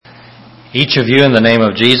Each of you in the name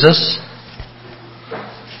of Jesus,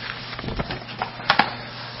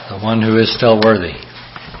 the one who is still worthy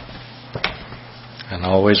and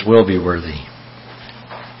always will be worthy.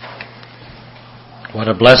 What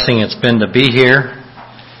a blessing it's been to be here.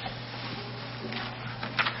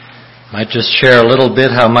 Might just share a little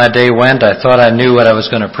bit how my day went. I thought I knew what I was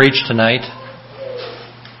going to preach tonight.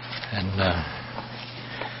 And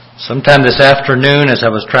sometime this afternoon, as I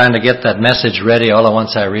was trying to get that message ready, all at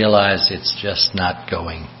once I realized it's just not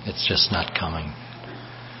going. It's just not coming.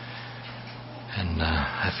 And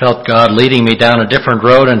I felt God leading me down a different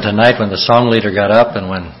road. And tonight when the song leader got up and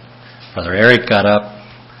when Brother Eric got up,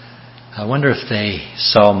 I wonder if they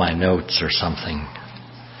saw my notes or something.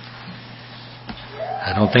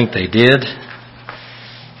 I don't think they did.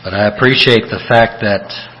 But I appreciate the fact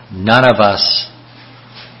that none of us,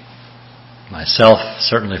 myself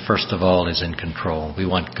certainly first of all, is in control. We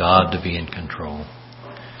want God to be in control.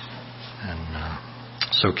 And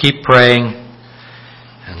so keep praying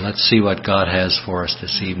and let's see what God has for us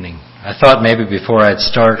this evening. I thought maybe before I'd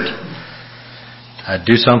start, I'd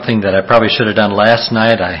do something that I probably should have done last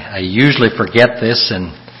night. I usually forget this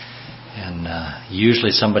and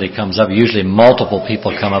usually somebody comes up, usually multiple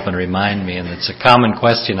people come up and remind me, and it's a common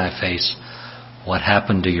question I face. What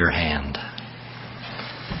happened to your hand?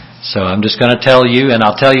 So I'm just going to tell you, and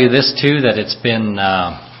I'll tell you this too, that it's been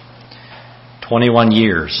 21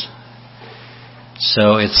 years.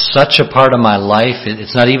 So it's such a part of my life,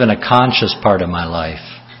 it's not even a conscious part of my life.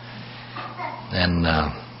 And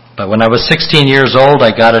but when I was 16 years old,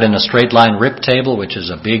 I got it in a straight line rip table, which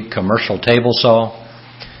is a big commercial table saw.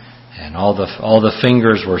 And all the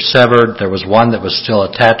fingers were severed. There was one that was still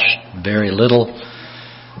attached, very little.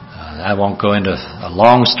 I won't go into a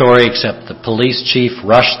long story, except the police chief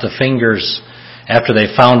rushed the fingers after they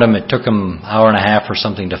found them. It took them an hour and a half or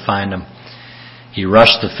something to find them. He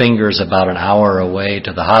rushed the fingers about an hour away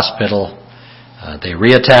to the hospital. They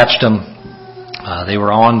reattached them. They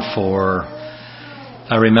were on for,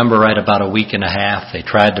 I remember right, about a week and a half. They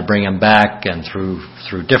tried to bring them back, and through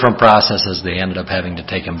different processes, they ended up having to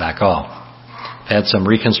take them back off. Had some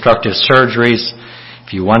reconstructive surgeries.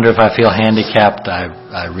 If you wonder if I feel handicapped,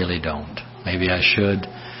 I really don't. Maybe I should.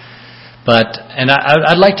 But, and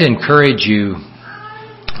I'd like to encourage you,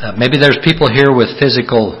 maybe there's people here with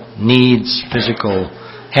physical needs, physical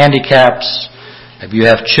handicaps. Maybe you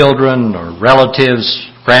have children or relatives,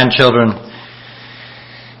 grandchildren.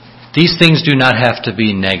 These things do not have to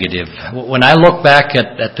be negative. When I look back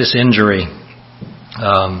at this injury,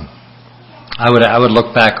 I would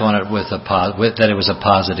look back on it with that it was a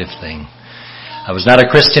positive thing. I was not a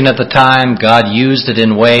Christian at the time. God used it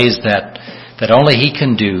in ways that only He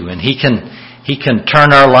can do, and He can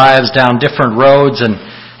turn our lives down different roads.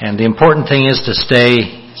 And the important thing is to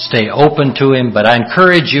stay open to Him. But I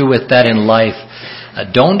encourage you with that in life,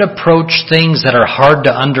 don't approach things that are hard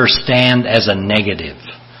to understand as a negative.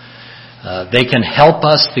 They can help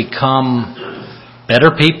us become better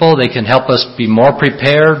people. They can help us be more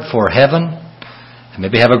prepared for heaven, and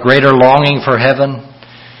maybe have a greater longing for heaven.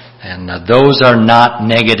 And those are not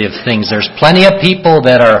negative things. There's plenty of people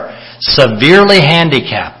that are severely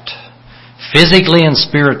handicapped, physically and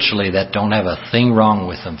spiritually, that don't have a thing wrong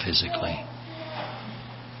with them physically.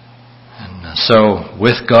 And so,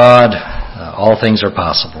 with God, all things are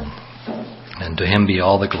possible. And to Him be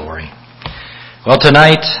all the glory. Well,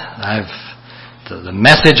 tonight, the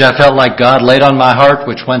message I felt like God laid on my heart,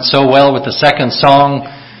 which went so well with the second song,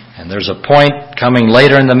 and there's a point coming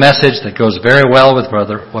later in the message that goes very well with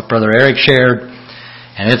what Brother Eric shared,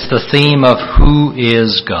 and it's the theme of who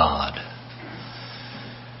is God.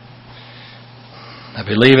 I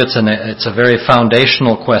believe it's a very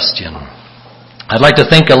foundational question. I'd like to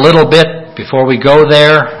think a little bit before we go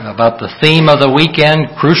there about the theme of the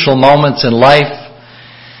weekend, crucial moments in life,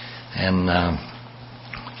 and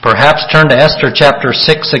perhaps turn to Esther chapter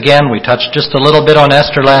 6 again. We touched just a little bit on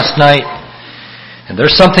Esther last night. And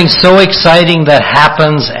there's something so exciting that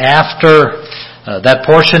happens after that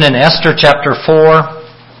portion in Esther chapter 4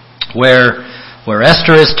 where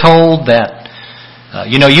Esther is told that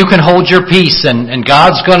you can hold your peace and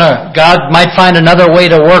God might find another way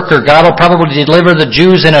to work, or God will probably deliver the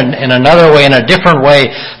Jews in another way, in a different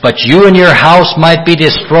way, but you and your house might be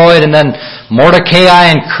destroyed. And then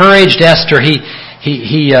Mordecai encouraged Esther. He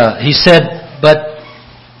said, but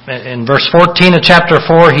in verse 14 of chapter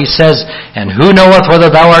 4, he says, "And who knoweth whether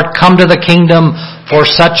thou art come to the kingdom for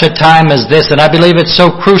such a time as this?" And I believe it's so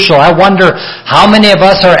crucial. I wonder how many of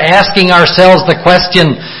us are asking ourselves the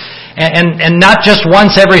question, and not just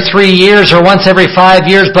once every 3 years or once every 5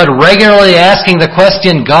 years, but regularly asking the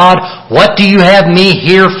question, God, what do you have me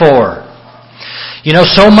here for? You know,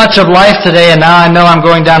 so much of life today, and now I know I'm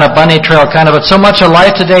going down a bunny trail kind of, but so much of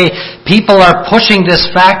life today, people are pushing this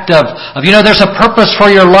fact of there's a purpose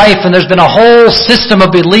for your life, and there's been a whole system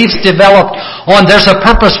of beliefs developed on there's a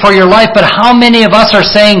purpose for your life, but how many of us are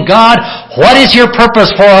saying, God, what is your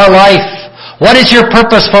purpose for our life? What is your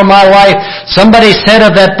purpose for my life? Somebody said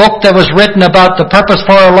of that book that was written about the purpose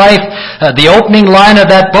for our life, the opening line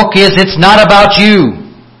of that book is, it's not about you.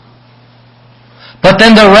 But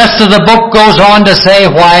then the rest of the book goes on to say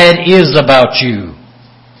why it is about you.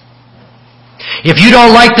 If you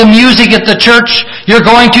don't like the music at the church, you're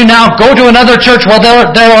going to now go to another church. Well, they'll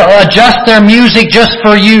adjust their music just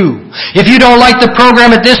for you. If you don't like the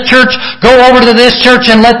program at this church, go over to this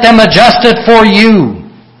church and let them adjust it for you.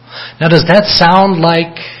 Now, does that sound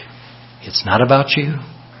like it's not about you?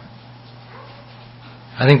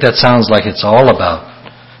 I think that sounds like it's all about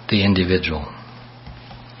the individual.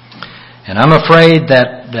 And I'm afraid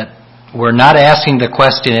that we're not asking the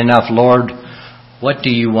question enough, Lord, what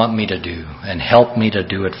do you want me to do? And help me to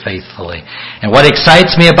do it faithfully. And what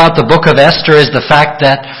excites me about the book of Esther is the fact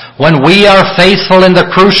that when we are faithful in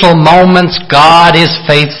the crucial moments, God is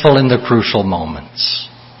faithful in the crucial moments.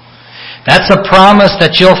 That's a promise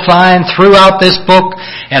that you'll find throughout this book.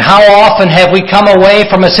 And how often have we come away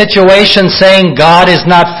from a situation saying God is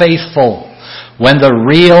not faithful, when the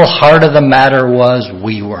real heart of the matter was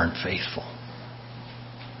we weren't faithful.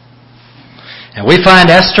 And we find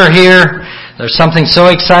Esther here. There's something so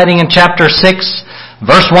exciting in chapter 6.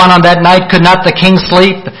 Verse 1, on that night could not the king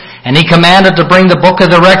sleep, and he commanded to bring the book of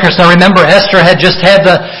the records. Now remember, Esther had just had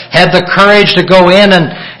the courage to go in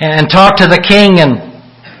and talk to the king,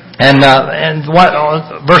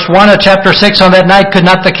 verse 1 of chapter 6, on that night could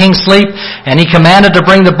not the king sleep, and he commanded to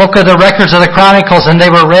bring the book of the records of the Chronicles, and they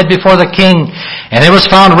were read before the king. And it was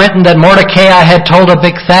found written that Mordecai had told of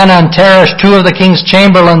Bigthana and Teresh, two of the king's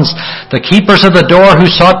chamberlains, the keepers of the door,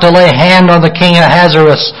 who sought to lay hand on the king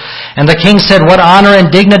Ahasuerus. And the king said, what honor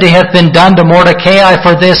and dignity hath been done to Mordecai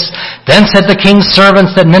for this? Then said the king's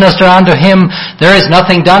servants that minister unto him, there is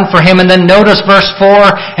nothing done for him. And then notice verse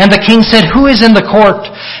 4, and the king said, who is in the court?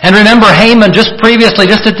 And remember Haman, just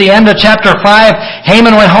previously, just at the end of chapter 5,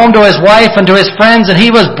 Haman went home to his wife and to his friends, and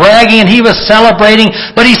he was bragging and he was celebrating,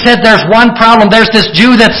 but he said, there's one problem. There's this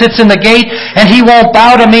Jew that sits in the gate, and he won't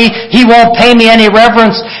bow to me. He won't pay me any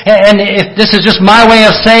reverence. And if this is just my way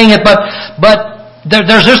of saying it, but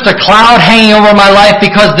there's just a cloud hanging over my life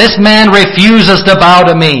because this man refuses to bow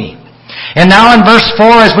to me. And now in verse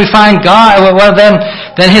 4, as we find God, well then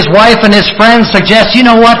his wife and his friends suggest, you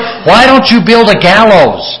know what? Why don't you build a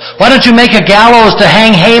gallows? Why don't you make a gallows to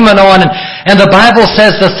hang Haman on? And the Bible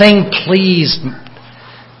says the thing pleased.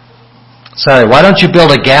 Why don't you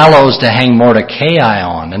build a gallows to hang Mordecai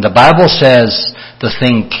on? And the Bible says the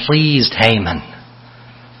thing pleased Haman.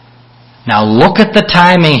 Now look at the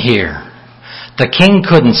timing here. The king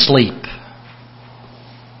couldn't sleep.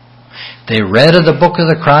 They read of the book of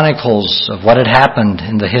the Chronicles of what had happened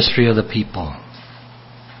in the history of the people.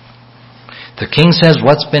 The king says,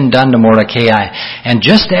 what's been done to Mordecai? And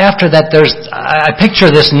just after that, I picture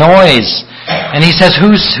this noise. And he says,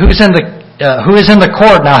 who is in the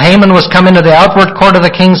court? Now Haman was come into the outward court of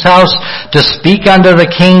the king's house to speak unto the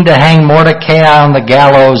king to hang Mordecai on the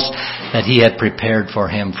gallows that he had prepared for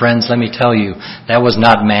him. Friends, let me tell you, that was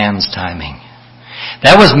not man's timing.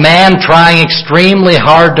 That was man trying extremely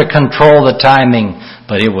hard to control the timing,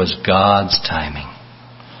 but it was God's timing.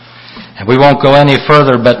 And we won't go any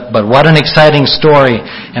further, but what an exciting story.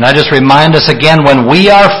 And I just remind us again, when we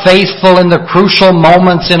are faithful in the crucial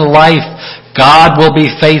moments in life, God will be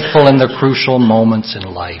faithful in the crucial moments in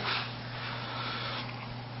life.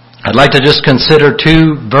 I'd like to just consider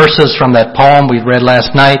two verses from that poem we read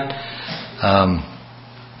last night.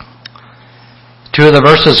 Two of the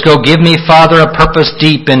verses go, give me, Father, a purpose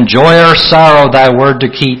deep, in joy or sorrow thy word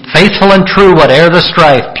to keep, faithful and true whate'er the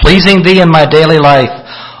strife, pleasing thee in my daily life.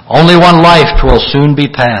 Only one life 'twill soon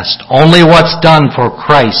be past, only what's done for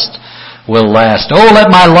Christ will last. Oh,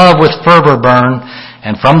 let my love with fervor burn,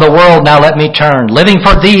 and from the world now let me turn, living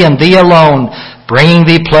for thee and thee alone, bringing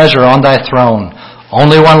thee pleasure on thy throne.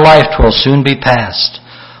 Only one life 'twill soon be past,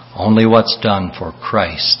 only what's done for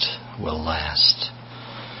Christ will last.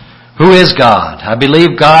 Who is God? I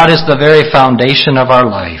believe God is the very foundation of our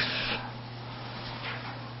life.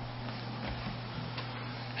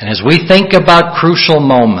 And as we think about crucial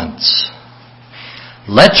moments,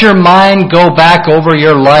 let your mind go back over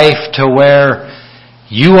your life to where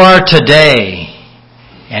you are today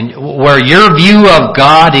and where your view of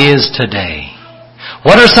God is today.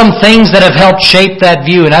 What are some things that have helped shape that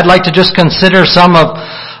view? And I'd like to just consider some of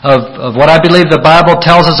of what I believe the Bible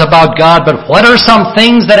tells us about God, but what are some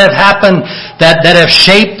things that have happened that have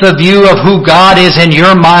shaped the view of who God is in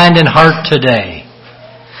your mind and heart today?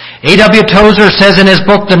 A.W. Tozer says in his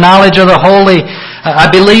book, The Knowledge of the Holy, I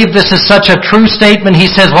believe this is such a true statement. He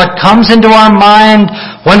says, what comes into our mind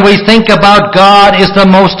when we think about God is the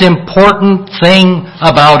most important thing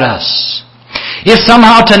about us. If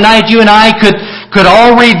somehow tonight you and I could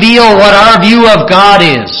all reveal what our view of God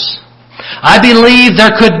is, I believe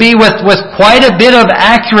there could be, with quite a bit of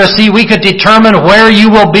accuracy, we could determine where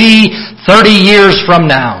you will be 30 years from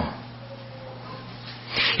now.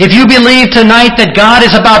 If you believe tonight that God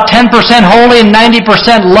is about 10% holy and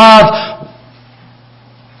 90% love,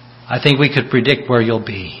 I think we could predict where you'll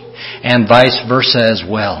be, and vice versa as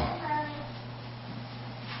well.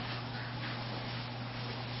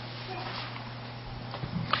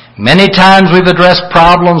 Many times we've addressed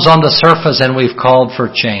problems on the surface and we've called for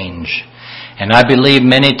change. And I believe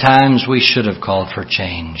many times we should have called for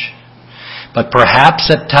change. But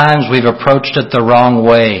perhaps at times we've approached it the wrong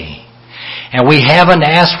way. And we haven't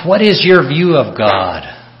asked, what is your view of God?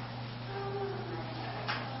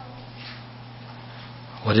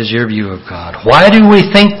 What is your view of God? Why do we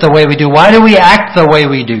think the way we do? Why do we act the way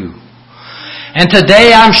we do? And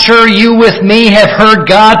today I'm sure you with me have heard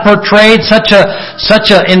God portrayed in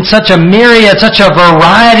such a myriad, such a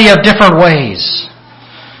variety of different ways.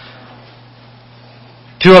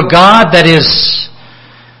 To a God that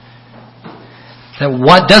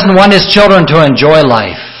doesn't want His children to enjoy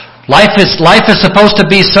life. Life is supposed to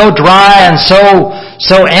be so dry and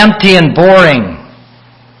so empty and boring.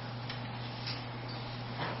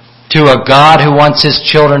 To a God who wants His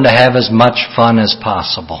children to have as much fun as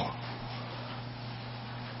possible.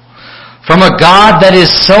 From a God that is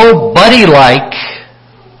so buddy-like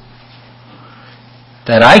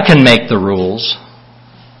that I can make the rules,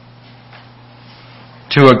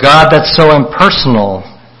 to a God that's so impersonal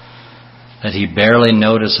that He barely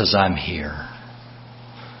notices I'm here.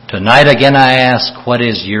 Tonight again I ask, what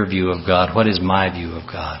is your view of God? What is my view of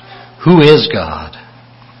God? Who is God?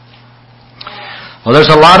 Well,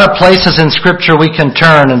 there's a lot of places in Scripture we can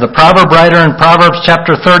turn. And the proverb writer in Proverbs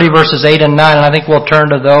chapter 30 verses 8 and 9, and I think we'll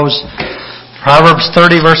turn to those. Proverbs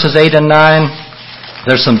 30 verses 8 and 9.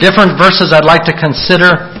 There's some different verses I'd like to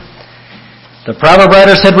consider. The proverb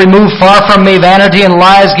writer said, remove far from me vanity and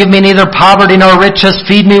lies, give me neither poverty nor riches,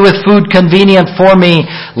 feed me with food convenient for me,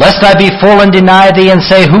 lest I be full and deny thee and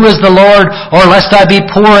say, who is the Lord? Or lest I be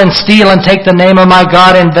poor and steal and take the name of my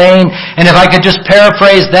God in vain. And if I could just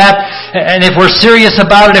paraphrase that, and if we're serious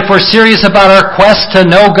about it, if we're serious about our quest to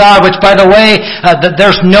know God, which by the way,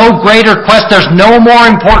 there's no greater quest, there's no more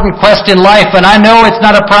important quest in life, and I know it's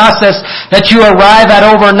not a process that you arrive at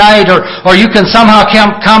overnight, or you can somehow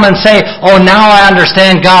come and say, oh, now I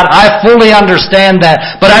understand God. I fully understand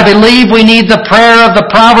that. But I believe we need the prayer of the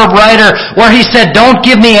proverb writer where he said, don't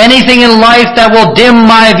give me anything in life that will dim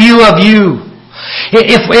my view of you.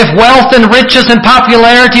 If wealth and riches and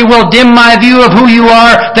popularity will dim my view of who you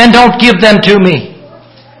are, then don't give them to me.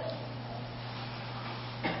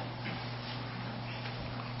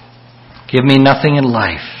 Give me nothing in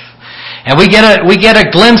life. And we get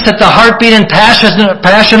a glimpse at the heartbeat and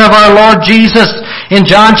passion of our Lord Jesus in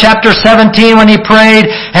John chapter 17 when He prayed,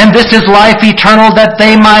 and this is life eternal, that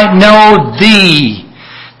they might know Thee,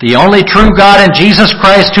 the only true God, and Jesus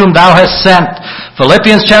Christ whom Thou hast sent.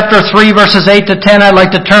 Philippians chapter 3 verses 8 to 10, I'd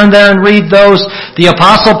like to turn there and read those. The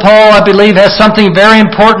Apostle Paul, I believe, has something very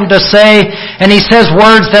important to say, and he says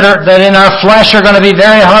words that in our flesh are going to be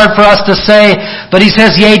very hard for us to say, but he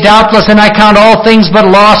says, yea, doubtless, and I count all things but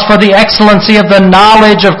loss for the excellency of the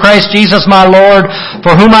knowledge of Christ Jesus my Lord,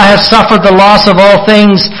 for whom I have suffered the loss of all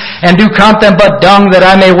things, and do count them but dung, that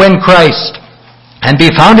I may win Christ, and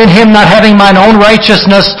be found in Him, not having mine own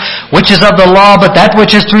righteousness, which is of the law, but that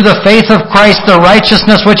which is through the faith of Christ, the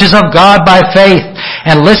righteousness which is of God by faith.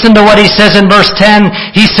 And listen to what he says in verse 10.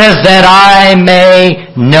 He says, that I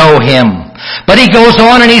may know Him. But he goes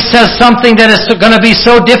on and he says something that is going to be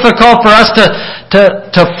so difficult for us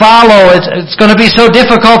to follow. It's going to be so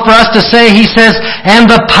difficult for us to say. He says, and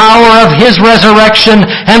the power of His resurrection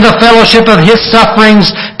and the fellowship of His sufferings,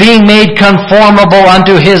 being made conformable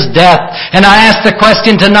unto His death. And I ask the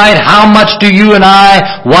question tonight, how much do you and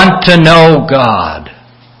I want to know God?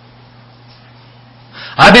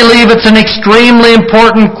 I believe it's an extremely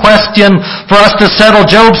important question for us to settle.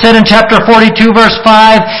 Job said in chapter 42, verse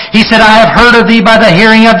 5, he said, I have heard of thee by the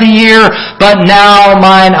hearing of the ear, but now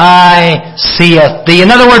mine eye seeth thee.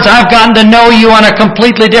 In other words, I've gotten to know you on a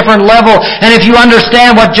completely different level. And if you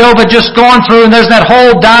understand what Job had just gone through, and there's that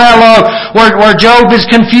whole dialogue where Job is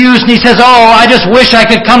confused, and he says, I just wish I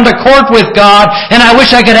could come to court with God, and I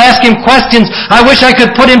wish I could ask him questions. I wish I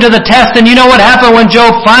could put him to the test. And you know what happened when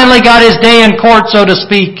Job finally got his day in court, so to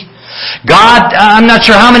speak? God, I'm not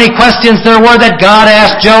sure how many questions there were that God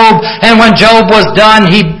asked Job, and when Job was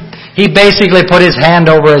done, he basically put his hand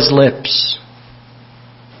over his lips.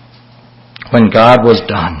 When God was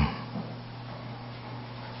done.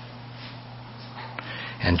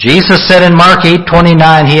 And Jesus said in Mark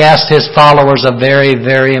 8:29, he asked his followers a very,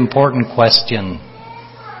 very important question.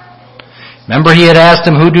 Remember, he had asked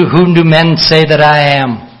them, whom do men say that I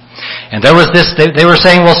am? And there was this, they were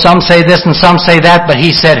saying, well, some say this and some say that, but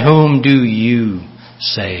he said, whom do you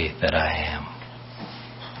say that I am?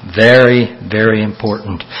 Very, very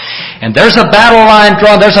important. And there's a battle line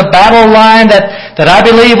drawn. There's a battle line that I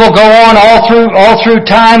believe will go on all through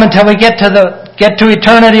time until we get to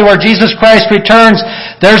eternity where Jesus Christ returns.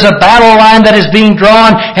 There's a battle line that is being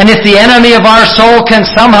drawn, and if the enemy of our soul can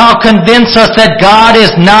somehow convince us that God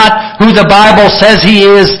is not who the Bible says He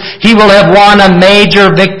is, he will have won a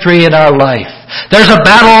major victory in our life. There's a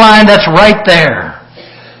battle line that's right there.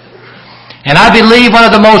 And I believe one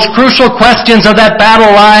of the most crucial questions of that battle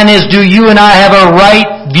line is, do you and I have a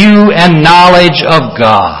right view and knowledge of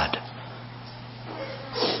God?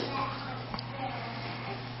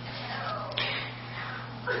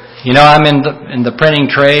 You know, I'm in the printing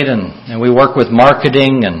trade, and we work with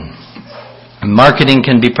marketing, and marketing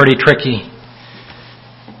can be pretty tricky.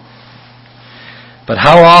 But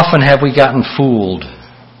how often have we gotten fooled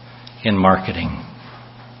in marketing?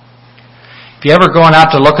 Have you ever gone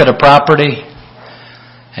out to look at a property,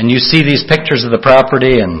 and you see these pictures of the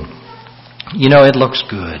property, and you know it looks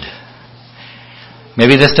good?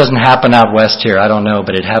 Maybe this doesn't happen out west here, I don't know,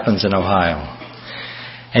 but it happens in Ohio.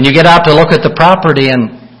 And you get out to look at the property,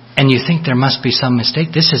 and you think there must be some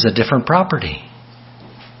mistake. This is a different property.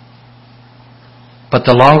 But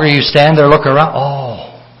the longer you stand there, look around,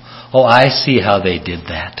 oh, I see how they did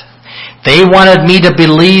that. They wanted me to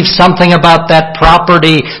believe something about that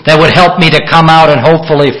property that would help me to come out and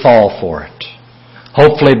hopefully fall for it.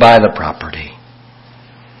 Hopefully buy the property.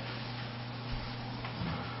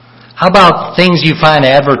 How about things you find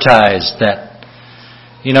advertised that,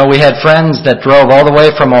 you know, we had friends that drove all the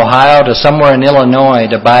way from Ohio to somewhere in Illinois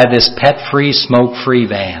to buy this pet-free, smoke-free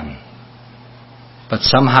van. But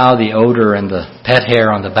somehow the odor and the pet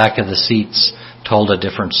hair on the back of the seats told a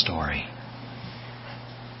different story.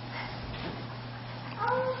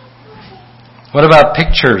 What about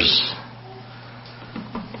pictures?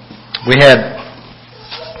 We had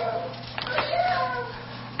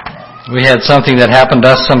something that happened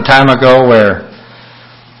to us some time ago where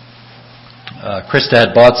Krista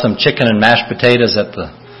had bought some chicken and mashed potatoes at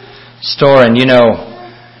the store, and you know,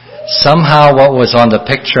 somehow what was on the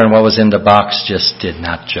picture and what was in the box just did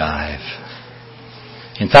not jive.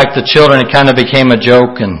 In fact, the children, it kind of became a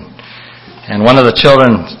joke, and one of the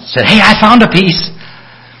children said, "Hey, I found a piece."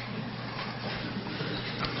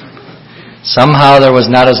 Somehow there was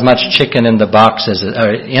not as much chicken in the box as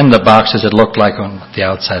it looked like on the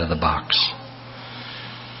outside of the box.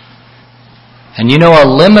 And you know, a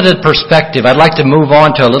limited perspective, I'd like to move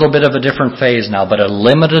on to a little bit of a different phase now, but a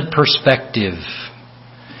limited perspective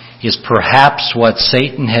is perhaps what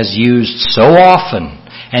Satan has used so often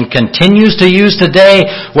and continues to use today,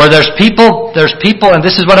 where there's people, and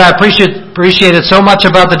this is what I appreciated so much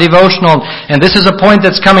about the devotional, and this is a point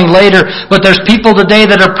that's coming later, but there's people today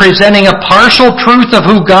that are presenting a partial truth of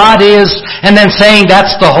who God is and then saying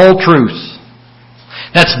that's the whole truth.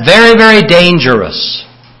 That's very, very dangerous.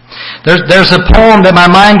 There's a poem that my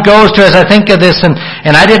mind goes to as I think of this, and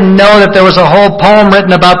I didn't know that there was a whole poem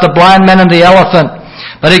written about the blind men and the elephant.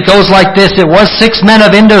 But it goes like this: it was 6 men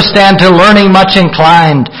of Indostan to learning much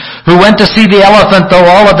inclined, who went to see the elephant though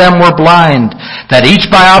all of them were blind, that each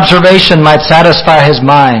by observation might satisfy his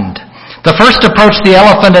mind. The first approached the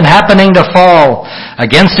elephant, and happening to fall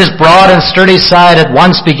against his broad and sturdy side, at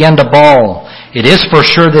once began to bawl, "It is for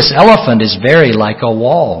sure this elephant is very like a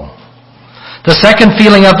wall." The second,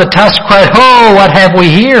 feeling of the tusk, cried, "Ho, what have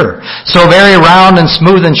we here? So very round and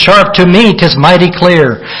smooth and sharp, to me 'tis mighty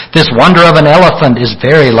clear. This wonder of an elephant is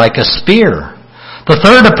very like a spear." The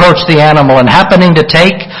third approached the animal, and happening to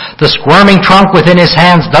take the squirming trunk within his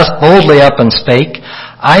hands, thus boldly up and spake,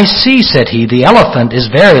 "I see," said he, "the elephant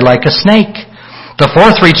is very like a snake." The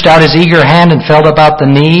fourth reached out his eager hand and felt about the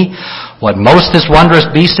knee. What most this wondrous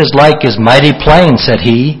beast is like is mighty plain, said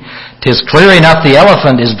he. 'Tis clear enough the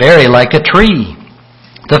elephant is very like a tree.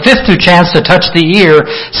 The fifth who chanced to touch the ear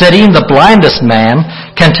said, e'en the blindest man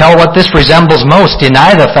can tell what this resembles most.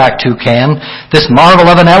 Deny the fact who can. This marvel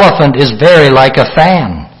of an elephant is very like a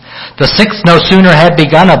fan. The sixth no sooner had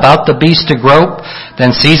begun about the beast to grope,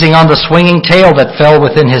 than seizing on the swinging tail that fell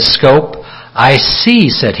within his scope, I see,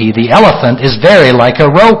 said he, the elephant is very like a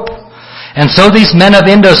rope. And so these men of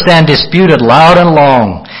Indostan disputed loud and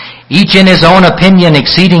long, each in his own opinion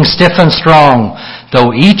exceeding stiff and strong,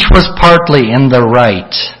 though each was partly in the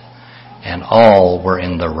right, and all were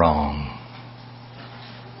in the wrong.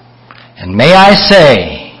 And may I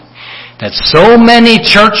say that so many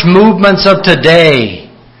church movements of today,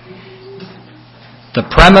 the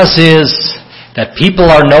premise is that people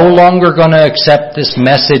are no longer going to accept this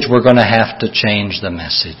message. We're going to have to change the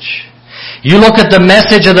message. You look at the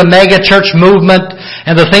message of the mega church movement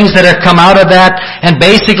and the things that have come out of that, and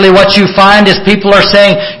basically what you find is people are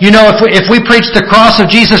saying, you know, if we preach the cross of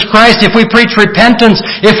Jesus Christ, if we preach repentance,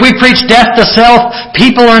 if we preach death to self,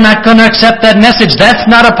 people are not going to accept that message. That's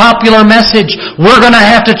not a popular message. We're going to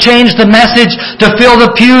have to change the message to fill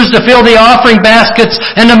the pews, to fill the offering baskets,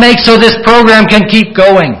 and to make so this program can keep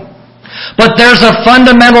going. But there's a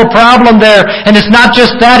fundamental problem there, and it's not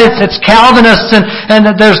just that, it's Calvinists, and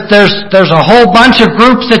there's a whole bunch of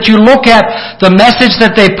groups that you look at, the message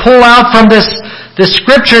that they pull out from this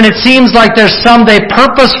scripture, and it seems like there's some they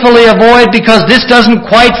purposefully avoid because this doesn't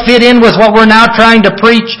quite fit in with what we're now trying to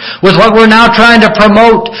preach, with what we're now trying to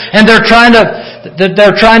promote, and they're trying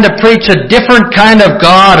to preach a different kind of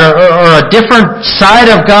God or a different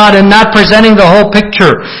side of God and not presenting the whole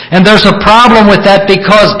picture. And there's a problem with that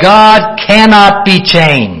because God cannot be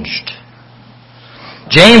changed.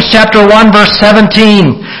 James chapter 1 verse 17,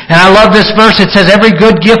 and I love this verse. It says, every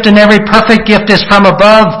good gift and every perfect gift is from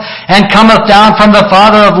above and cometh down from the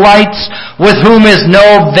Father of lights, with whom is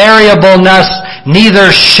no variableness,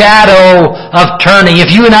 neither shadow of turning.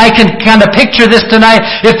 If you and I can kind of picture this tonight,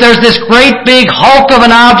 if there's this great big hulk of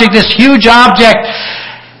an object, this huge object,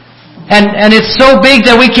 and it's so big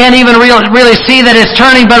that we can't even really see that it's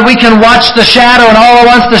turning, but we can watch the shadow, and all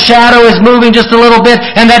at once the shadow is moving just a little bit,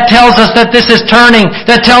 and that tells us that this is turning.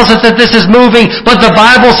 That tells us that this is moving. But the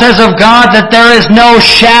Bible says of God that there is no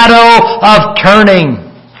shadow of turning.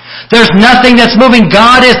 There's nothing that's moving.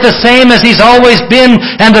 God is the same as He's always been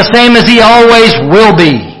and the same as He always will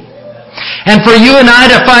be. And for you and I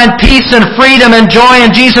to find peace and freedom and joy in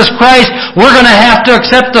Jesus Christ, we're going to have to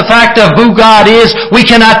accept the fact of who God is. We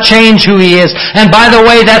cannot change who He is. And by the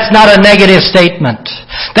way, that's not a negative statement.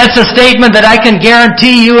 That's a statement that I can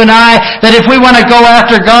guarantee you and I that if we want to go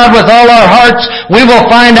after God with all our hearts, we will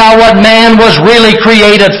find out what man was really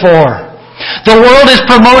created for. The world is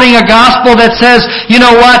promoting a gospel that says, you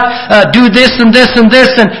know what, do this and this and this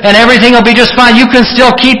and everything will be just fine. You can still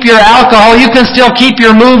keep your alcohol. You can still keep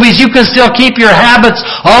your movies. You can still keep your habits.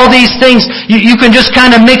 All these things, you can just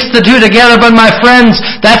kind of mix the two together. But my friends,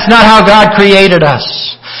 that's not how God created us.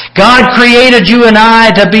 God created you and I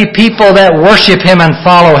to be people that worship Him and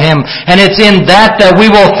follow Him. And it's in that we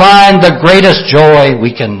will find the greatest joy we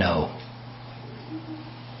can know.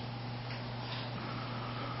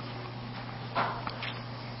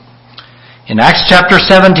 In Acts chapter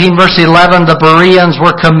 17, verse 11, the Bereans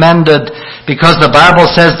were commended because the Bible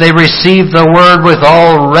says they received the word with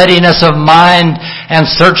all readiness of mind and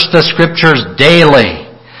searched the Scriptures daily,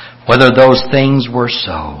 whether those things were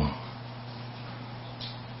so.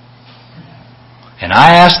 And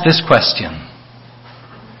I ask this question: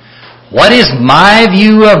 what is my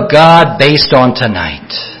view of God based on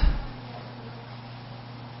tonight?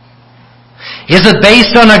 Is it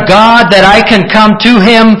based on a God that I can come to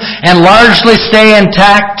Him and largely stay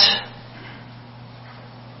intact?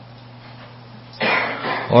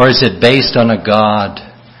 Or is it based on a God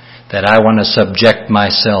that I want to subject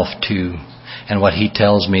myself to, and what He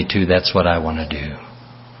tells me to, that's what I want to do?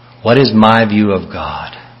 What is my view of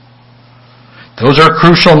God? Those are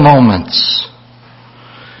crucial moments.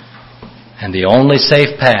 And the only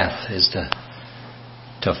safe path is to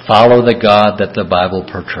follow the God that the Bible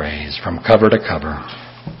portrays from cover to cover.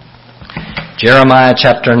 Jeremiah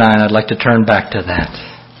chapter 9, I'd like to turn back to that.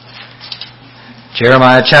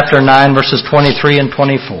 Jeremiah chapter 9, verses 23 and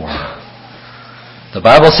 24. The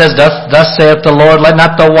Bible says, Thus saith the Lord, let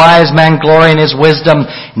not the wise man glory in his wisdom,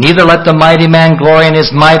 neither let the mighty man glory in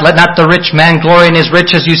his might, let not the rich man glory in his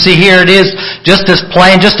riches. You see, here it is, just as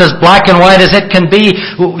plain, just as black and white as it can be.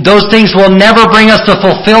 Those things will never bring us the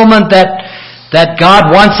fulfillment that God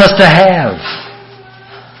wants us to have.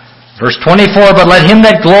 Verse 24, but let him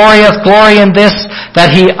that glorieth glory in this, that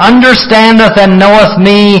he understandeth and knoweth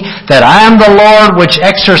me, that I am the Lord which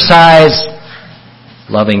exercise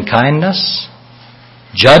loving kindness,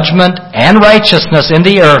 judgment, and righteousness in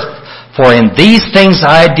the earth. For in these things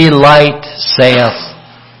I delight, saith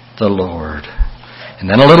the Lord. And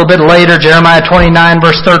then a little bit later, Jeremiah 29,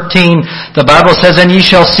 verse 13, the Bible says, and ye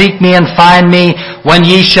shall seek me and find me, when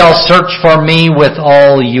ye shall search for me with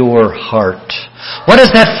all your heart. What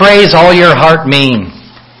does that phrase, all your heart, mean?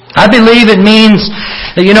 I believe it means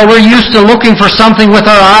that, we're used to looking for something with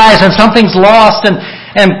our eyes, and something's lost, and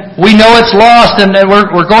we know it's lost, and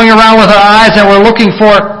we're going around with our eyes and we're looking for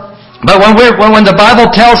it. But when the Bible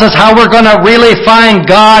tells us how we're going to really find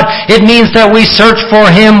God, it means that we search for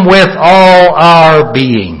Him with all our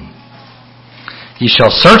being. Ye shall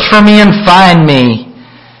search for me and find me,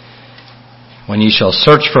 when ye shall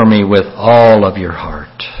search for me with all of your heart.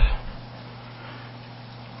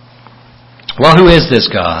 Well, who is this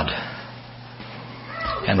God?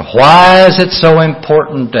 And why is it so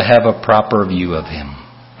important to have a proper view of Him?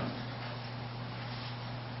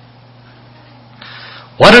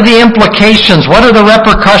 What are the implications? What are the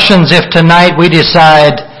repercussions if tonight we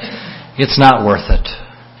decide it's not worth it?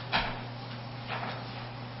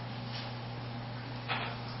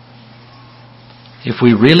 If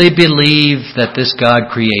we really believe that this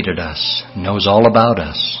God created us, knows all about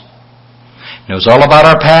us, knows all about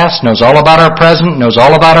our past, knows all about our present, knows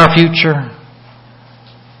all about our future,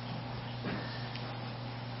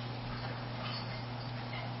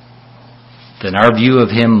 then our view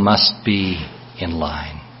of Him must be in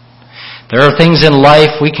line. There are things in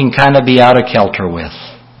life we can kind of be out of kilter with,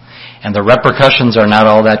 and the repercussions are not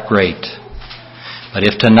all that great. But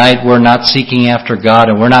if tonight we're not seeking after God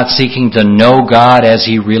and we're not seeking to know God as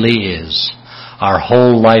He really is, our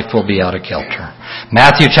whole life will be out of kilter.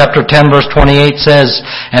 Matthew chapter 10 verse 28 says,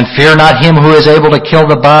 and fear not him who is able to kill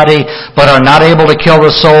the body, but are not able to kill the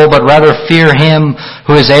soul, but rather fear him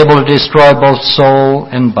who is able to destroy both soul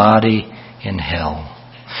and body in hell.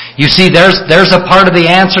 You see, there's a part of the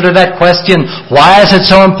answer to that question. Why is it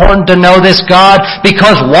so important to know this God?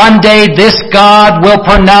 Because one day this God will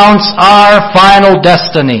pronounce our final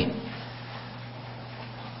destiny.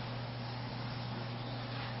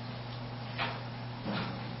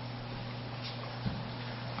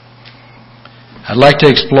 I'd like to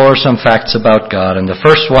explore some facts about God, and the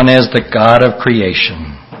first one is the God of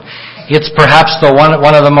creation. It's perhaps the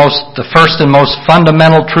first and most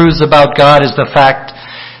fundamental truths about God is the fact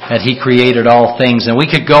that He created all things. And we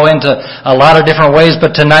could go into a lot of different ways,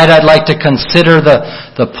 but tonight I'd like to consider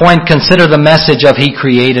the message of He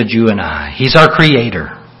created you and I. He's our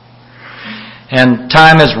Creator. And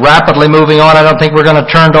time is rapidly moving on. I don't think we're going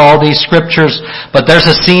to turn to all these scriptures, but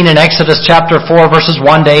there's a scene in Exodus chapter 4, verses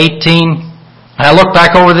 1 to 18. And I look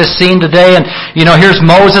back over this scene today, and here's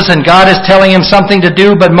Moses, and God is telling him something to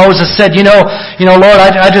do, but Moses said, Lord,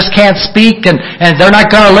 I just can't speak, and they're not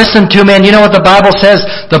going to listen to me. And you know what the Bible says?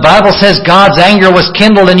 The Bible says God's anger was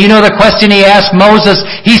kindled, and you know the question He asked Moses?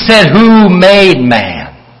 He said, who made man?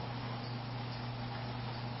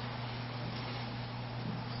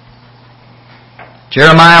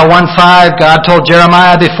 Jeremiah 1:5, God told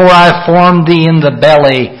Jeremiah, before I formed thee in the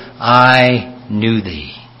belly, I knew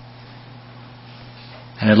thee.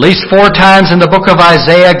 And at least 4 times in the book of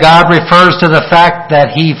Isaiah, God refers to the fact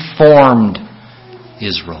that He formed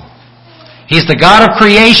Israel. He's the God of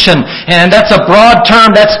creation, and that's a broad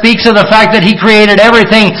term that speaks of the fact that He created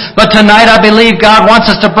everything. But tonight I believe God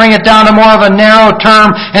wants us to bring it down to more of a narrow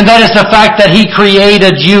term, and that is the fact that He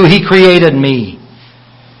created you, He created me.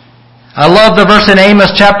 I love the verse in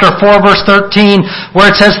Amos chapter 4 verse 13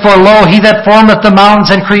 where it says, for lo, He that formeth the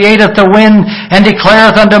mountains and createth the wind and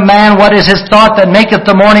declareth unto man what is his thought, that maketh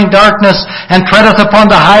the morning darkness and treadeth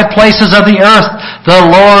upon the high places of the earth. The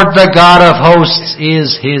Lord, the God of hosts,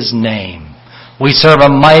 is His name. We serve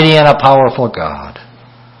a mighty and a powerful God.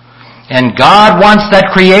 And God wants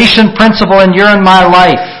that creation principle in your and my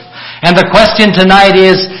life. And the question tonight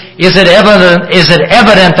is it evident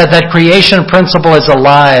that that creation principle is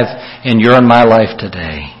alive in your and my life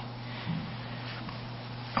today?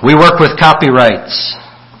 We work with copyrights.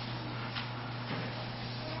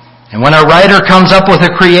 And when a writer comes up with a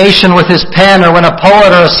creation with his pen, or when a poet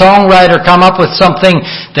or a songwriter come up with something,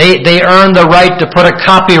 they earn the right to put a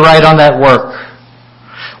copyright on that work.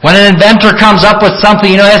 When an inventor comes up with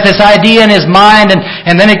something, has this idea in his mind,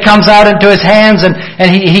 and then it comes out into his hands, and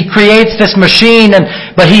he creates this machine,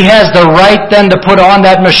 but he has the right then to put on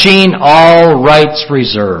that machine all rights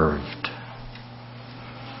reserved.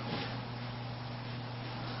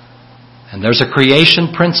 And there's a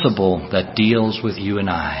creation principle that deals with you and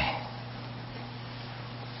I.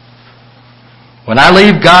 When I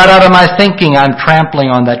leave God out of my thinking, I'm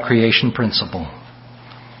trampling on that creation principle.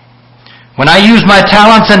 When I use my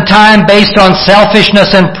talents and time based on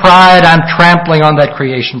selfishness and pride, I'm trampling on that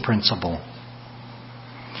creation principle.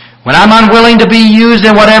 When I'm unwilling to be used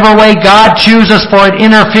in whatever way God chooses for it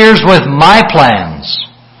interferes with my plans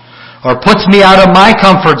or puts me out of my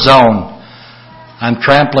comfort zone, I'm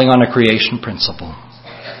trampling on a creation principle.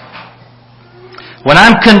 When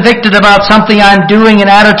I'm convicted about something I'm doing, an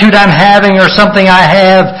attitude I'm having, or something I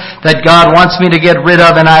have that God wants me to get rid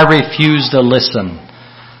of and I refuse to listen,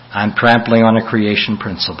 I'm trampling on a creation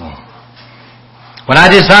principle. When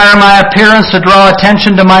I desire my appearance to draw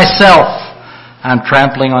attention to myself, I'm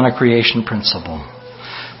trampling on a creation principle.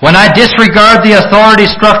 When I disregard the authority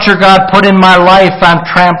structure God put in my life, I'm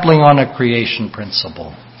trampling on a creation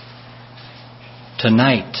principle.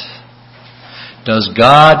 Tonight, does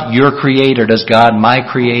God, your Creator, does God, my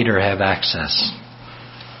Creator, have access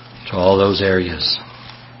to all those areas?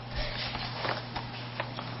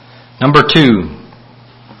 Number 2,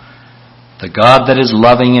 the God that is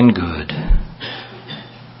loving and good.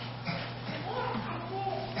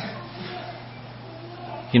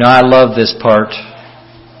 You know, I love this part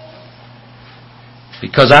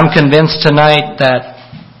because I'm convinced tonight that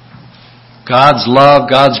God's love,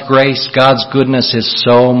 God's grace, God's goodness is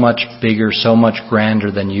so much bigger, so much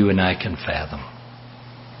grander than you and I can fathom.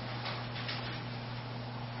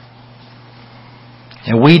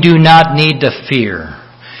 And we do not need to fear.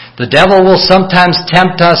 The devil will sometimes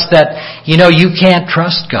tempt us that, you can't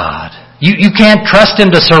trust God. You can't trust Him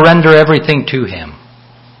to surrender everything to Him.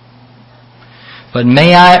 But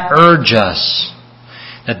may I urge us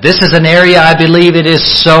that this is an area I believe it is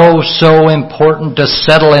so important to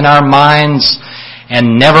settle in our minds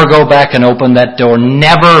and never go back and open that door.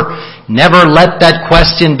 Never let that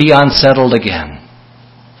question be unsettled again.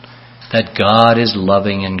 That God is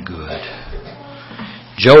loving and good.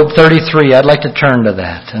 Job 33, I'd like to turn to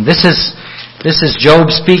that. And this is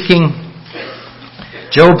Job speaking.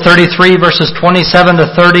 Job 33 verses 27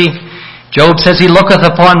 to 30. Job says, He looketh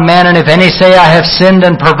upon men, and if any say, I have sinned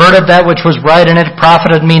and perverted that which was right, and it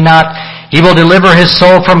profited me not, He will deliver his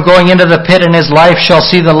soul from going into the pit, and his life shall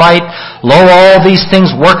see the light. Lo, all these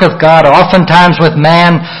things worketh God, oftentimes with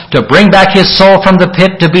man, to bring back his soul from the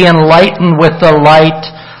pit, to be enlightened with the light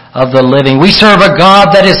of the living. We serve a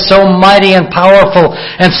God that is so mighty and powerful,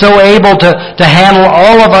 and so able to handle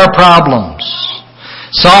all of our problems.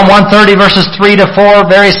 Psalm 130 verses 3 to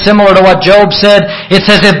 4, very similar to what Job said. It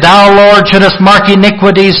says, If thou, Lord, shouldest mark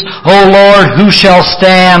iniquities, O Lord, who shall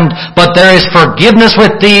stand? But there is forgiveness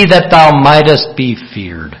with thee, that thou mightest be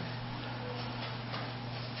feared.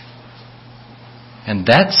 And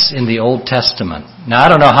that's in the Old Testament. Now, I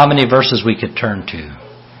don't know how many verses we could turn to.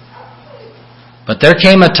 But there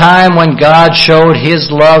came a time when God showed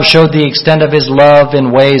His love, showed the extent of His love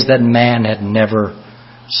in ways that man had never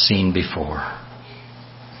seen before.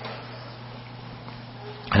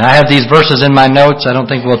 And I have these verses in my notes. I don't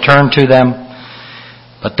think we'll turn to them.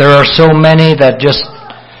 But there are so many that just...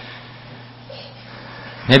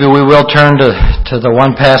 Maybe we will turn to the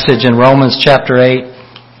one passage in Romans chapter 8.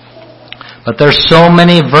 But there's so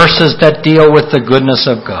many verses that deal with the goodness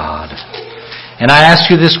of God. And I ask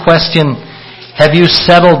you this question, have you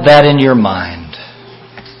settled that in your mind?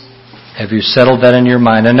 Have you settled that in your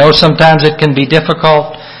mind? I know sometimes it can be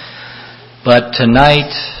difficult, but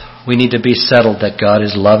tonight we need to be settled that God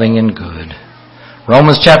is loving and good.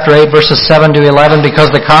 Romans chapter 8 verses 7 to 11,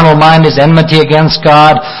 because the carnal mind is enmity against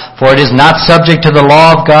God, for it is not subject to the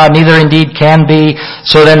law of God, neither indeed can be.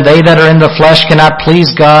 So then they that are in the flesh cannot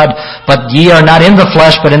please God. But ye are not in the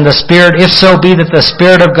flesh, but in the Spirit, if so be that the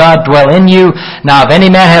Spirit of God dwell in you. Now if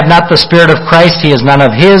any man have not the Spirit of Christ, he is none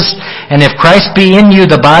of his. And if Christ be in you,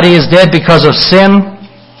 the body is dead because of sin.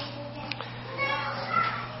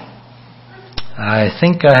 I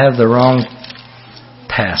think I have the wrong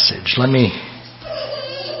passage.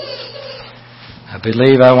 I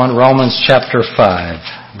believe I want Romans chapter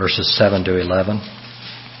 5, verses 7 to 11.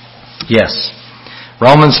 Yes.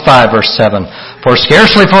 Romans 5, verse 7. For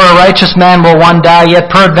scarcely for a righteous man will one die, yet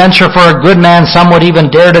peradventure for a good man some would even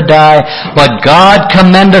dare to die. But God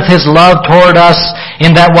commendeth His love toward us,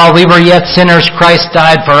 in that while we were yet sinners, Christ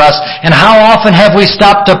died for us. And how often have we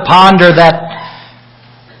stopped to ponder that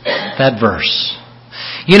verse?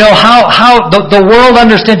 You know, how the world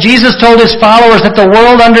understands. Jesus told His followers that the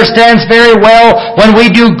world understands very well when we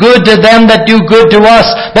do good to them that do good to us.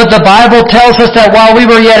 But the Bible tells us that while we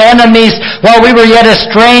were yet enemies, while we were yet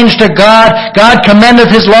estranged to God, God commendeth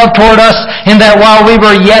His love toward us in that while we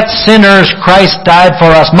were yet sinners, Christ died for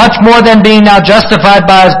us. Much more than being now justified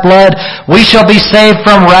by His blood, we shall be saved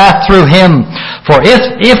from wrath through Him. For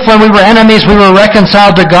if when we were enemies we were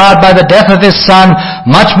reconciled to God by the death of His Son,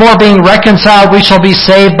 much more being reconciled we shall be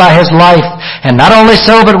saved by His life. And not only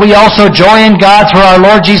so, but we also joy in God through our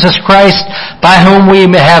Lord Jesus Christ, by whom we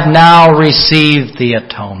have now received the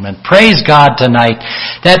atonement. Praise God tonight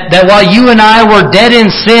that while you and I were dead in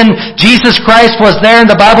sin, Jesus Christ was there, and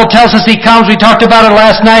the Bible tells us He comes. We talked about it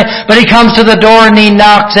last night, but He comes to the door and He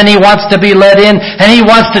knocks and He wants to be let in, and He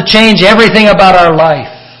wants to change everything about our life.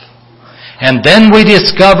 And then we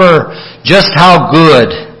discover just how good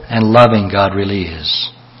and loving God really is.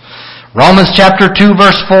 Romans chapter 2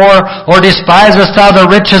 verse 4, or despisest thou the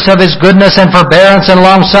riches of His goodness and forbearance and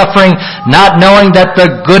long-suffering, not knowing that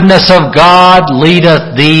the goodness of God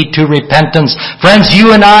leadeth thee to repentance. Friends,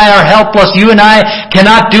 you and I are helpless. You and I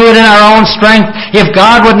cannot do it in our own strength. If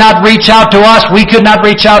God would not reach out to us, we could not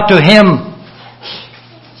reach out to Him.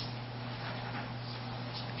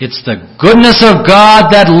 It's the goodness of God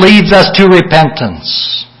that leads us to repentance.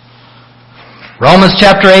 Romans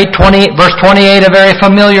chapter 8, verse 28, a very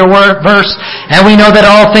familiar verse. And we know that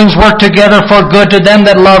all things work together for good to them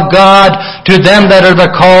that love God, to them that are the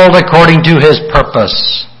called according to His purpose.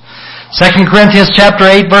 2 Corinthians chapter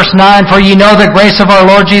 8, verse 9, for ye know the grace of our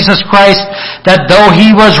Lord Jesus Christ, that though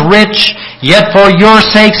He was rich, yet for your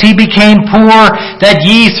sakes He became poor, that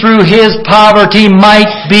ye through His poverty might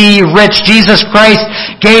be rich. Jesus Christ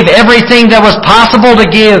gave everything that was possible to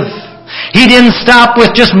give. He didn't stop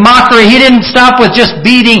with just mockery. He didn't stop with just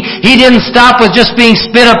beating. He didn't stop with just being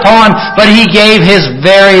spit upon, but He gave His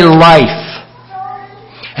very life.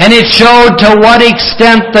 And it showed to what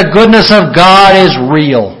extent the goodness of God is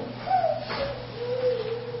real.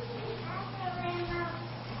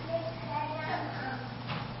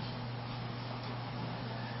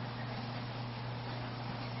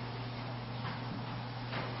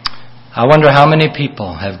 I wonder how many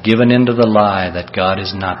people have given into the lie that God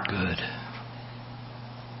is not good.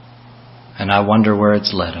 And I wonder where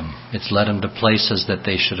it's led them. It's led them to places that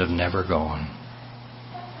they should have never gone.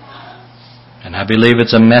 And I believe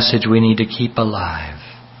it's a message we need to keep alive.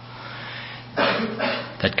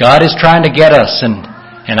 That God is trying to get us, and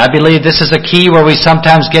I believe this is a key where we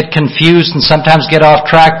sometimes get confused and sometimes get off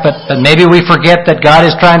track, but maybe we forget that God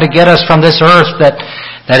is trying to get us from this earth that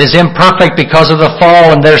is imperfect because of the fall,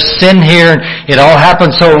 and there's sin here, and it all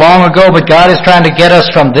happened so long ago, but God is trying to get us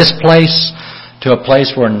from this place to a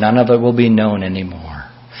place where none of it will be known anymore.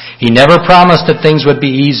 He never promised that things would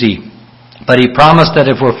be easy, but He promised that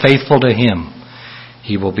if we're faithful to Him,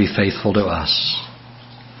 He will be faithful to us.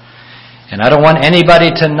 And I don't want anybody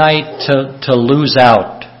tonight to lose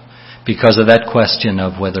out because of that question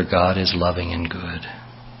of whether God is loving and good.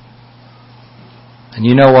 And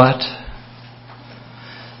you know what?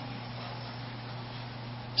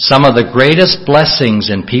 Some of the greatest blessings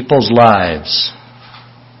in people's lives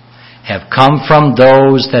have come from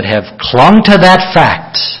those that have clung to that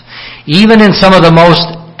fact. Even in some of the most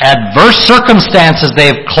adverse circumstances, they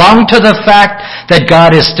have clung to the fact that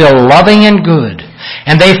God is still loving and good.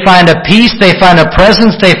 And they find a peace, they find a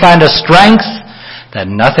presence, they find a strength that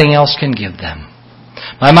nothing else can give them.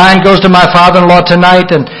 My mind goes to my father-in-law tonight,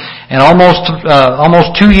 and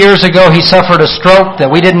almost 2 years ago he suffered a stroke that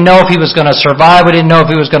we didn't know if he was going to survive. We didn't know if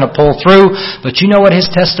he was going to pull through. But you know what his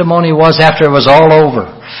testimony was after it was all over?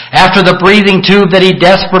 After the breathing tube that he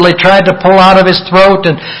desperately tried to pull out of his throat,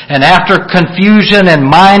 and after confusion and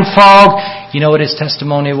mind fog, you know what his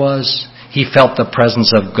testimony was? He felt the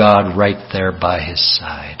presence of God right there by his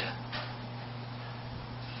side.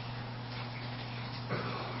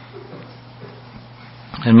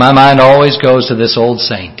 And my mind always goes to this old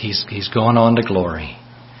saint. He's gone on to glory.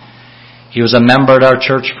 He was a member at our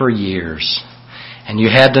church for years. And you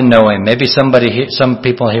had to know him. Maybe some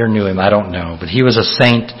people here knew him. I don't know. But he was a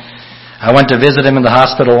saint. I went to visit him in the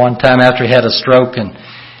hospital one time after he had a stroke. And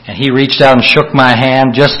he reached out and shook my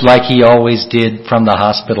hand just like he always did from the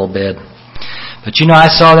hospital bed. But you know, I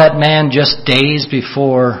saw that man just days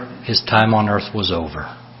before his time on earth was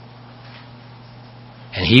over.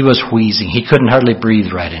 And he was wheezing. He couldn't hardly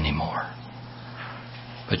breathe right anymore.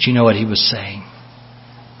 But you know what he was saying?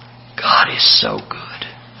 God is so good.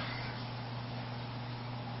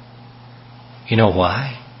 You know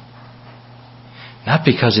why? Not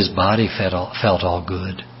because his body felt all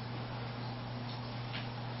good,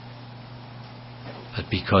 but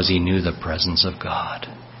because he knew the presence of God.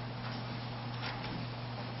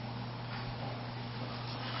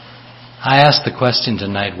 I ask the question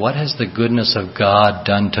tonight, what has the goodness of God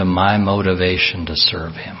done to my motivation to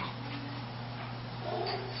serve Him?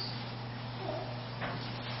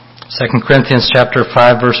 2 Corinthians chapter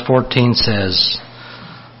 5 verse 14 says,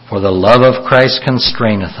 "For the love of Christ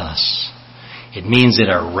constraineth us." It means it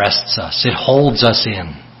arrests us. It holds us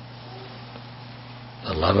in.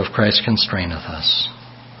 The love of Christ constraineth us.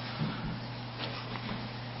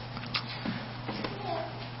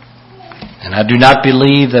 And I do not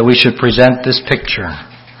believe that we should present this picture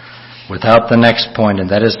without the next point, and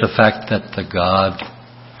that is the fact that the God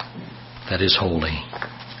that is holy.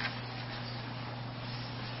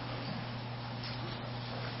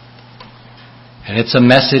 And it's a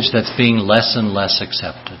message that's being less and less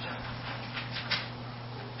accepted.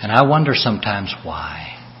 And I wonder sometimes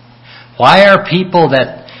why. Why are people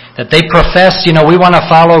that they profess, we want to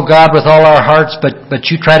follow God with all our hearts,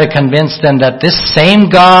 but you try to convince them that this same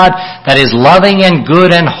God that is loving and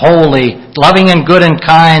good and holy, loving and good and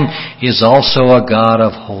kind, is also a God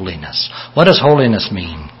of holiness. What does holiness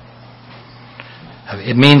mean?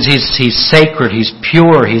 It means He's sacred, He's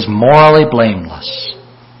pure, He's morally blameless.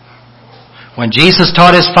 When Jesus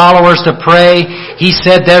taught His followers to pray, He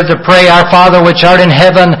said there to pray, "Our Father which art in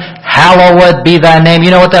heaven, hallowed be Thy name."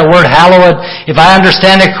 You know what that word hallowed, if I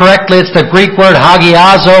understand it correctly, it's the Greek word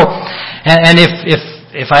hagiazo. And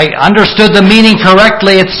if I understood the meaning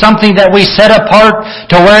correctly, it's something that we set apart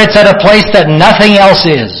to where it's at a place that nothing else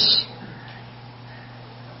is.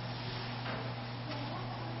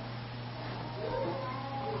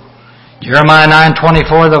 Jeremiah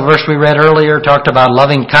 9:24, the verse we read earlier, talked about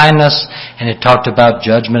loving kindness, and it talked about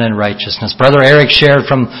judgment and righteousness. Brother Eric shared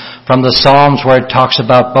from the Psalms where it talks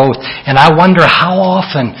about both. And I wonder how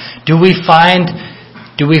often do we find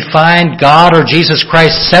God or Jesus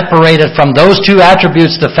Christ separated from those two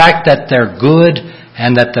attributes, the fact that they're good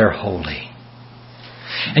and that they're holy.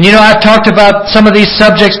 And I've talked about some of these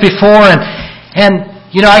subjects before, and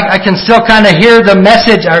I can still kind of hear the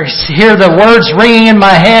message or hear the words ringing in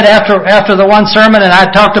my head after the one sermon, and I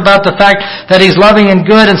talked about the fact that He's loving and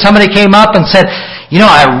good, and somebody came up and said,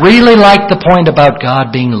 I really like the point about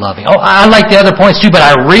God being loving. Oh, I like the other points too, but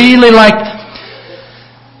I really like...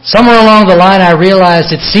 Somewhere along the line I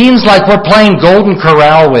realized it seems like we're playing Golden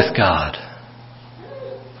Corral with God.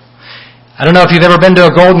 I don't know if you've ever been to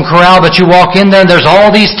a Golden Corral, but you walk in there and there's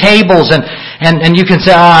all these tables and you can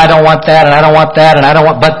say, I don't want that and I don't want that and I don't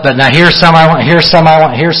want, but now here's some I want, here's some I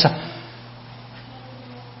want, here's some.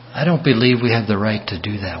 I don't believe we have the right to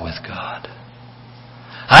do that with God.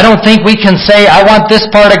 I don't think we can say, I want this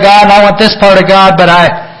part of God and I want this part of God, but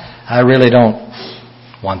I really don't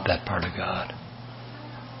want that part of God.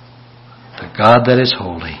 The God that is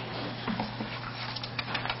holy.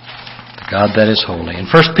 The God that is holy. In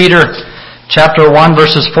 1 Peter chapter 1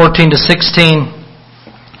 verses 14 to 16,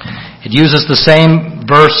 it uses the same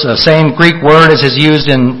verse, same Greek word as is used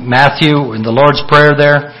in Matthew in the Lord's Prayer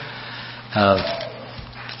there.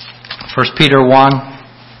 1 Peter 1,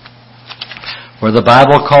 where the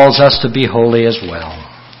Bible calls us to be holy as well.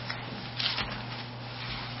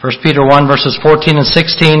 1 Peter 1 verses 14 and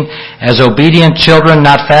 16, "As obedient children,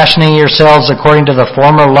 not fashioning yourselves according to the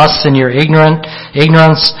former lusts in your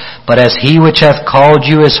ignorance, but as He which hath called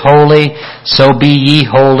you is holy, so be ye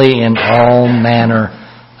holy in all manner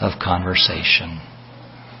of conversation."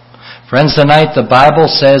 Friends, tonight the Bible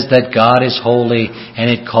says that God is holy, and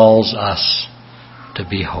it calls us to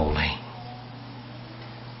be holy.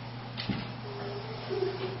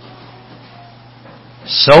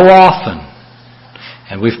 So often,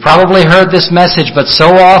 and we've probably heard this message, but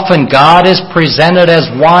so often God is presented as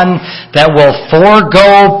one that will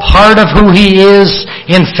forego part of who He is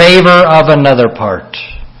in favor of another part.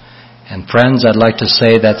 And friends, I'd like to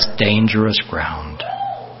say that's dangerous ground.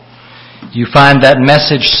 You find that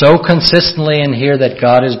message so consistently in here that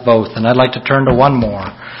God is both. And I'd like to turn to one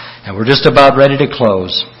more. And we're just about ready to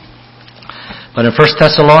close. But in 1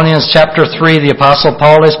 Thessalonians chapter 3, the Apostle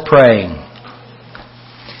Paul is praying.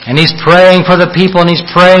 And he's praying for the people, and he's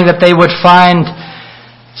praying that they would find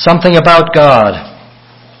something about God.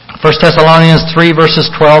 1 Thessalonians 3 verses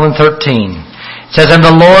 12 and 13. It says, "And the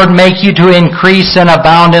Lord make you to increase and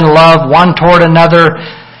abound in love one toward another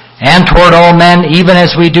and toward all men, even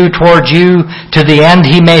as we do toward you, to the end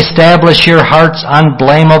He may establish your hearts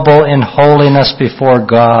unblameable in holiness before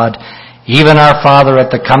God, even our Father at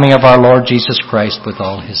the coming of our Lord Jesus Christ with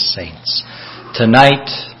all His saints." Tonight,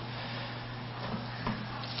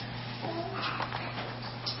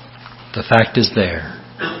 the fact is there.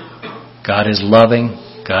 God is loving,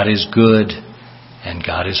 God is good, and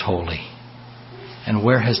God is holy. And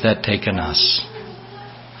where has that taken us?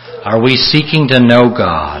 Are we seeking to know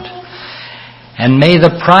God? And may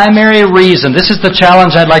the primary reason, this is the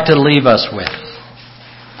challenge I'd like to leave us with.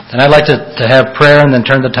 And I'd like to have prayer and then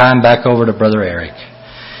turn the time back over to Brother Eric.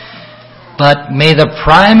 But may the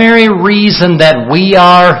primary reason that we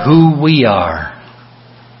are who we are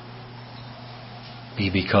be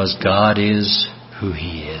because God is who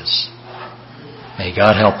He is. May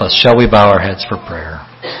God help us. Shall we bow our heads for prayer?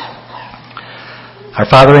 Our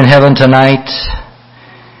Father in heaven, tonight,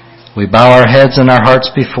 we bow our heads and our hearts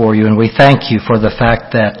before You, and we thank You for the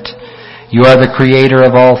fact that You are the Creator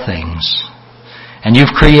of all things. And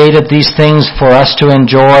You've created these things for us to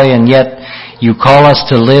enjoy, and yet You call us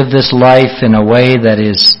to live this life in a way that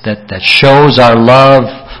shows our love,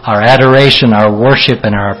 our adoration, our worship,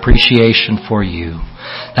 and our appreciation for You.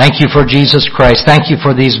 Thank You for Jesus Christ. Thank You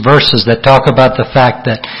for these verses that talk about the fact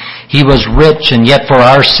that He was rich, and yet for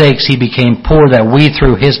our sakes He became poor, that we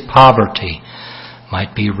through His poverty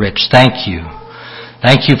might be rich. Thank You.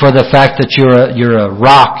 Thank You for the fact that you're a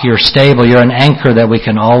rock, you're stable, you're an anchor that we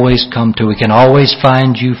can always come to. We can always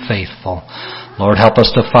find You faithful. Lord, help us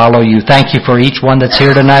to follow You. Thank You for each one that's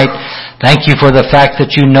here tonight. Thank You for the fact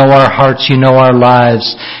that You know our hearts, You know our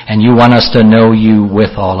lives, and You want us to know You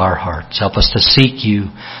with all our hearts. Help us to seek You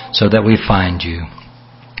so that we find You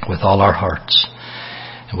with all our hearts.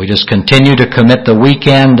 And we just continue to commit the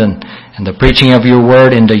weekend and the preaching of Your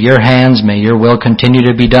word into Your hands. May Your will continue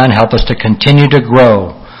to be done. Help us to continue to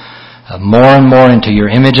grow more and more into Your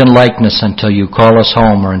image and likeness until You call us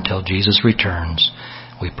home or until Jesus returns.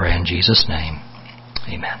 We pray in Jesus' name.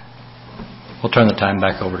 Amen. We'll turn the time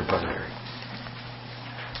back over to Brother Eric.